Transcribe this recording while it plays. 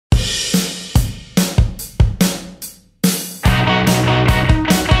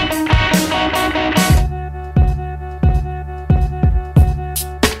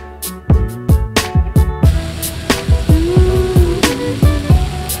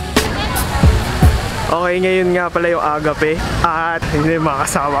Okay, ngayon nga pala yung Agape. At hindi yung mga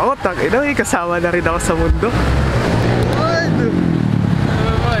kasama ko. Kasama na rin ako sa mundo.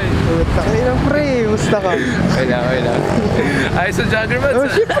 Takay lang pre, musta ka? Okay lang. Ayos sa jogger pants. Oh,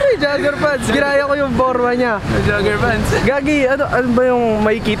 syempre, jogger pants. Ginaya ko yung forma niya. Jogger pants. Gagi, ano ba yung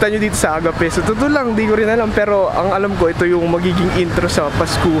makikita nyo dito sa Agape? So, totoo lang, di ko rin alam. Pero ang alam ko, ito yung magiging intro sa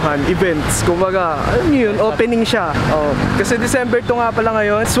Paskuhan events. Kumbaga, alam nyo yun, opening siya. Oh, kasi December to nga pala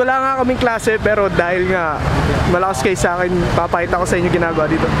ngayon. So, wala nga kaming klase, pero dahil nga malakas kayo sa akin, papakita ko sa inyo ginagawa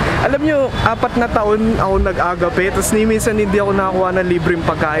dito. Alam nyo, 4 na taon ako nag-Agape. Tapos minsan hindi ako nakakuha ng libreng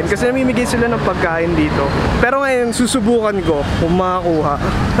pagkain. Kasi namimigay sila ng pagkain dito. Pero ngayon, susubukan ko kung makakuha.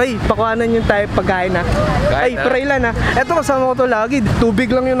 Hey, pakuhanan yung type pagkain ha. Ay, parailan ha. Eto, kasama ko to lagi.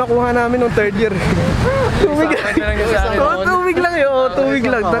 Tubig lang yung nakuha namin nung 3rd year. Tubig lang yun. Tubig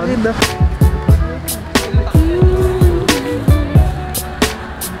lang. Takid na.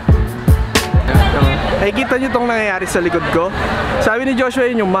 Ay, kita nyo itong nangyayari sa likod ko. Sabi ni Joshua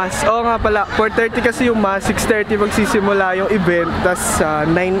yun yung mass. Oo nga pala, 4:30 kasi yung mass, 6:30 magsisimula yung event. Tapos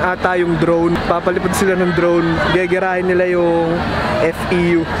 9 ata yung drone. Papalipad sila ng drone. Gagarahin nila yung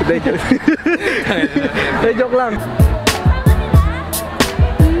FEU. Joke lang.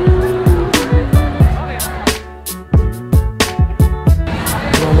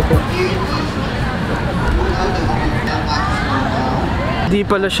 Di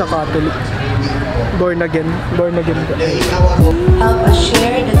pala siya Catholic. Born again ka. Help us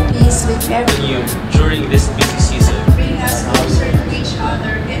share the peace with everyone during this busy season. Bring us closer to each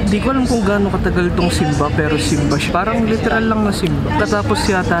other. Di ko alam kung gaano katagal tong simba, pero simba siya. Parang literal lang na simba. Katapos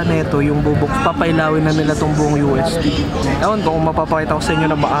yata na ito, yung bubok, papailawin na nila tong buong UST. Ewan ko kung mapapakita ko sa inyo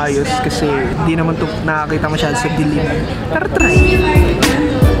na maayos kasi di naman ito nakakita masyado sa dilim. Pero try!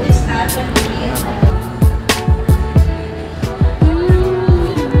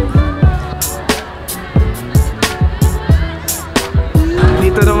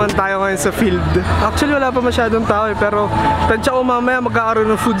 Dito naman tayo ngayon sa field. Actually wala pa masyadong tao pero tansya ko mamaya magkakaroon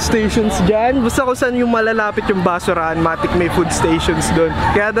ng food stations dyan. Basta kung saan yung malalapit yung basurahan, matik may food stations doon.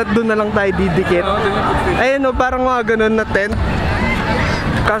 Kaya doon na lang tayo didikit. Ayun o, parang mga ganun na tent.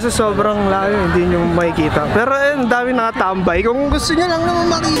 Kaso sobrang layo, hindi nyo makikita. Pero ayun, dami nakatambay. Kung gusto nyo lang naman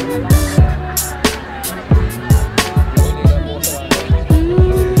makikita.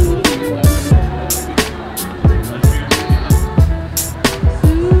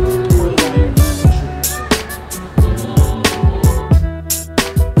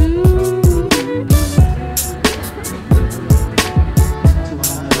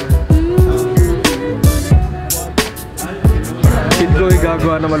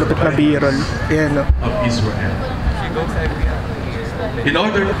 Gagawa na malupit na b-roll. Yan o.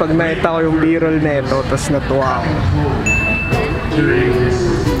 Pag nakita ko yung b-roll na ito, tapos natuwa ako.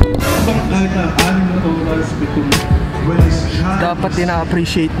 Dapat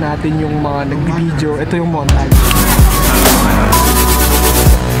ina-appreciate natin yung mga nag-video. Ito yung montage.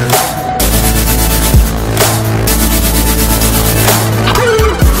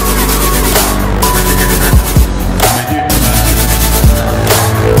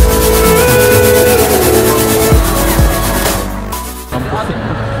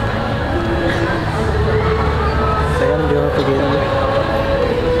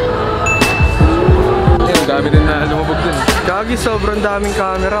 Gagi, sobrang daming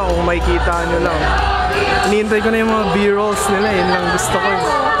camera kung makikita nyo lang. Hinihintay ko na yung mga b-rolls nila, yun lang gusto ko eh.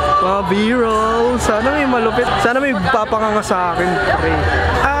 Mga b-rolls, sana may malupit, sana may papanganga sa akin, pre.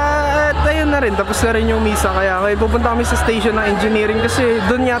 At ayun na rin, tapos na rin yung misa, kaya ngayon pupunta kami sa station ng engineering kasi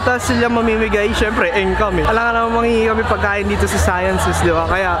doon yata sila mamimigay, syempre income eh. Alam ka naman manghingi kami pagkain dito sa sciences, di ba?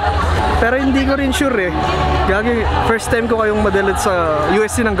 Kaya, pero hindi ko rin sure eh. Gagi, first time ko kayong madalad sa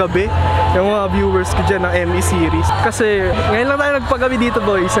USC ng gabi, yung mga viewers ko dyan ng ME series. Kasi ngayon lang tayo nagpagabi dito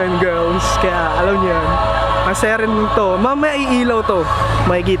boys and girls, kaya alam niyo yan. Ang seren to, mamaya iilaw to,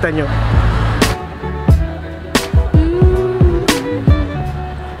 makikita nyo.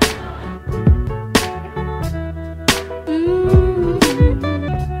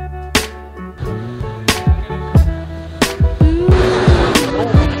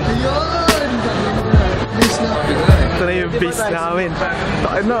 Base namin.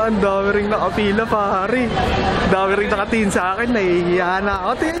 Ano, ang dami ring nakapila pare. Dami ring nakatingin sa akin, nahihiya na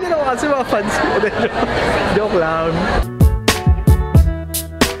ako. Tingnan nyo naman kasi mga fans ko. Joke lang.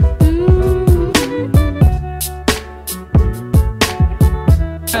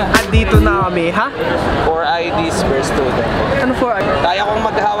 At dito na kami, ha? 4 IDs per student. Ano for? Kaya kong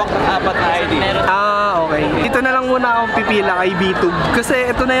maghawak ng 4 na ID. Okay. Dito na lang muna akong pipila kay B2.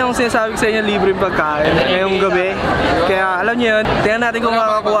 Kasi ito na yung sinasabi ko sa inyo, libreng pagkain ngayong gabi. Kaya alam niyo yun, tingnan natin kung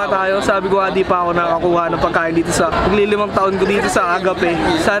makakakuha tayo. Sabi ko di pa ako nakakuha ng pagkain dito sa maglilimang taon ko dito sa Agape.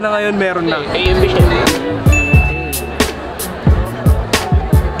 Sana ngayon meron na.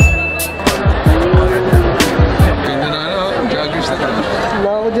 Ganda na joggers na to.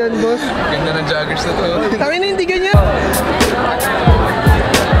 Wala ako dyan, boss. Ganda ng joggers na to. Tangin na hindi ganyan.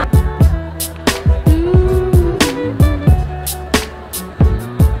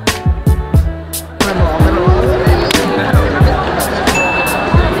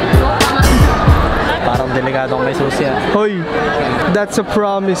 Parang delikadong may susi ah. Hoy, that's a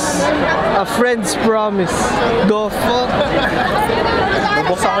promise. A friend's promise. Go fuck.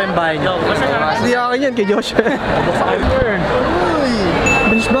 Bubuksan ko yung bahay niyo. Hindi akin yan, kay Josh. Bubuksan ko yung turn. Uy,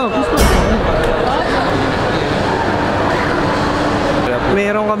 bilis ba?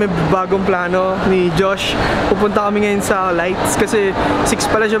 Meron kami bagong plano ni Josh. Pupunta kami ngayon sa lights kasi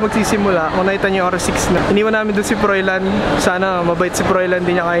 6 pala siya magsisimula. Kung nakita niyo oras 6 na. Iniwan namin doon si Froilan. Sana mabait si Froilan,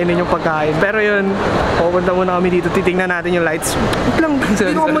 hindi niya kainin yung pagkain. Pero yun, pupunta muna kami dito. Titingnan natin yung lights. Wait lang,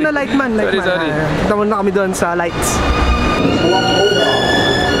 hindi ko muna lightman. Sorry. Punta muna kami doon sa lights.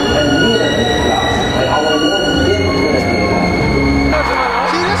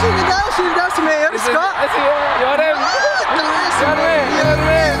 Sino daw? Si Mayor Scott? Yorem!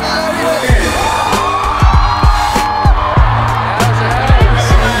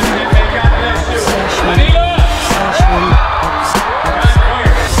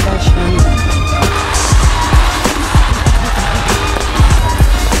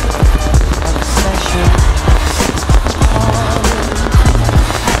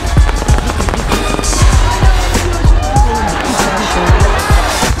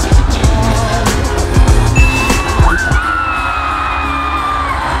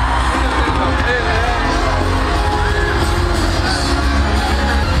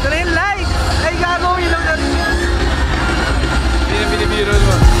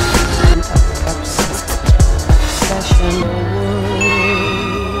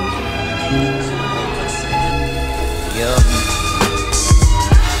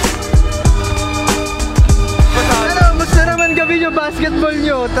 Basketball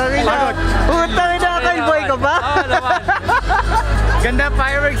nyo, tangin na. Tangin na, kay boy ka ba? Ganda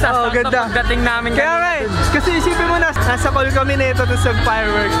fireworks sa ganda. pagdating namin. Kaya kasi isipin mo na, nasa call kami na ito sa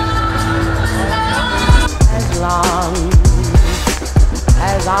fireworks. As long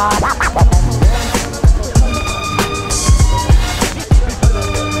as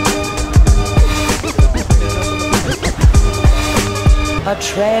a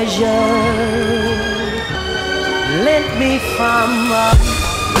treasure lent me from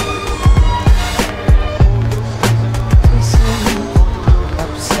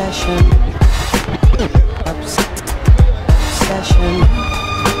obsession.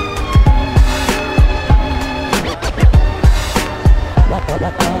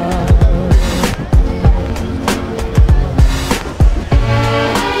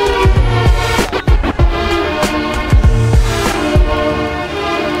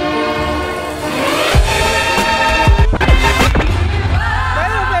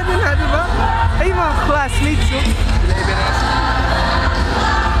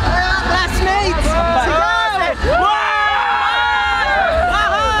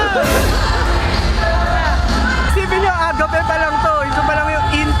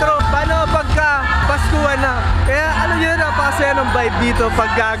 Paskuhan na. Kaya alam niyo na, napakasaya ng vibe dito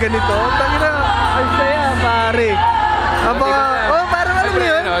pag ganito. Tangina, ay saya pare. Parang alam niyo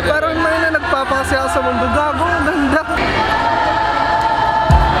yun, parang may na nagpapakasaya sa mundo. Gago, ang ganda.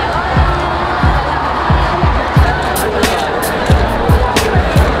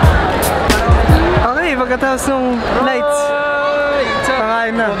 Okay, pagkatapos ng lights,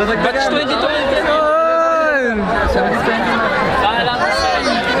 kakain na. Batch 2020.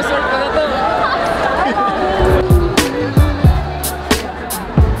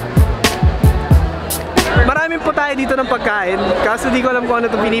 Maraming po tayo dito ng pagkain. Kaso di ko alam kung ano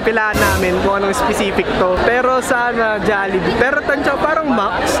itong pinipilaan namin, kung anong specific to. Pero sana Jollibee. Pero tansya parang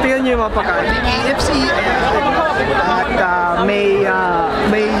Max. Tingnan nyo yung mga pagkain. KFC. At may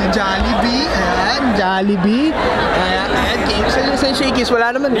Jollibee. Ayan, Jollibee. Ayan, KFC. Sa Shakey's,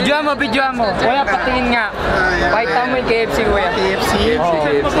 wala naman. Video mo. Kuya, patingin nga. Pakita mo yung KFC, kuya. KFC.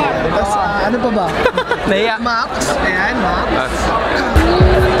 Tapos ano pa ba? Naya. Max. Ayan, Max.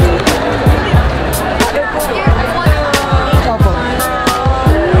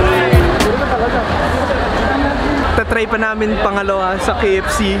 Tatry tinry pa namin pangalawa sa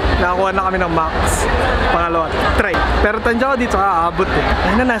KFC. Nakakuha na kami ng Max. Pangalawa, try. Pero tansya ko dito, aabot eh.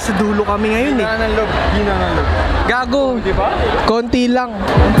 Ayun na, nasa dulo kami ngayon eh. Gago. Diba? Konti lang.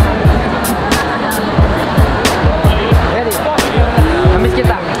 Namiss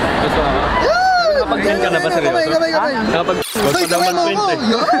kita. Kapag-yan ka na ba seryoso? Kamay. Kapag Kamay mo ako.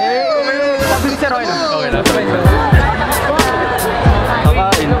 Pag-sir, okay na. Okay na.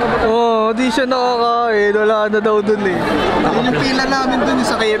 Kakain. Oo, di siya nakakain. Wala na daw dun eh. Yung pila namin dun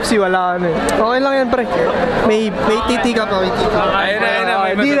sa KFC, wala na eh. Okay lang yan, pre. May titi ka pa, may titi. Ayun na.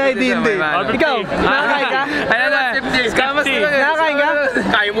 Hindi. Ikaw, nakakain ka? Ayun na. Kamas na lang. Nakakain ka?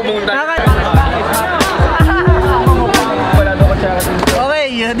 Kaya mo pumunta.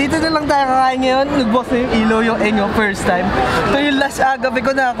 Okay, dito na lang tayo kakain ngayon. Nagbox na yung ilaw yung enyo first time. Ito yung last agape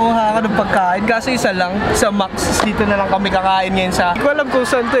ko nakakuha ka ng pagkain. Kaso isa lang, sa Max. Dito na lang kami kakain ngayon sa... Hindi ko alam kung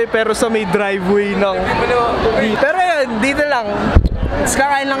saan to eh, pero sa may driveway ng... Pero yun, dito lang. Tapos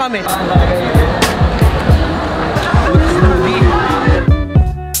kakain lang kami.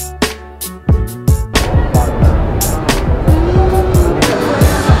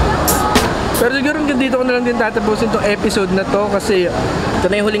 Pero siguro dito ko na lang din tatapusin itong episode na to kasi ito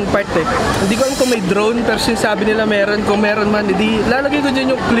na yung huling part eh. Hindi ko alam kung may drone pero sinasabi nila meron. Kung meron man, hindi lalagay ko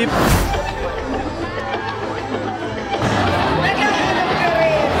dyan yung clip.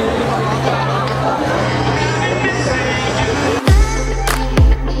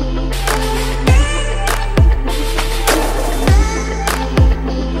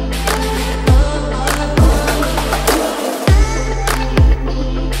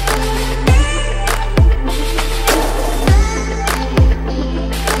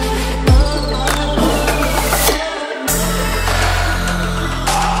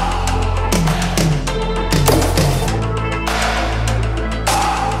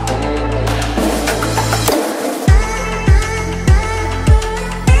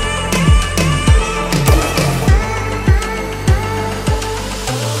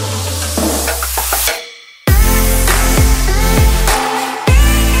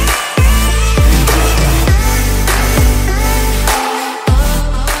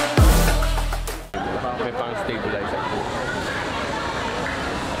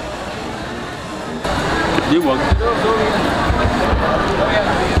 Di wag.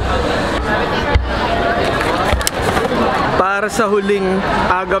 Para sa huling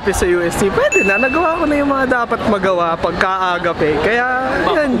agape sa UST, pwede na. Nagawa ko na yung mga dapat magawa pagka-agape. Kaya,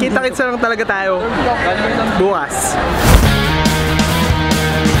 yan, kita-kitsa lang talaga tayo bukas.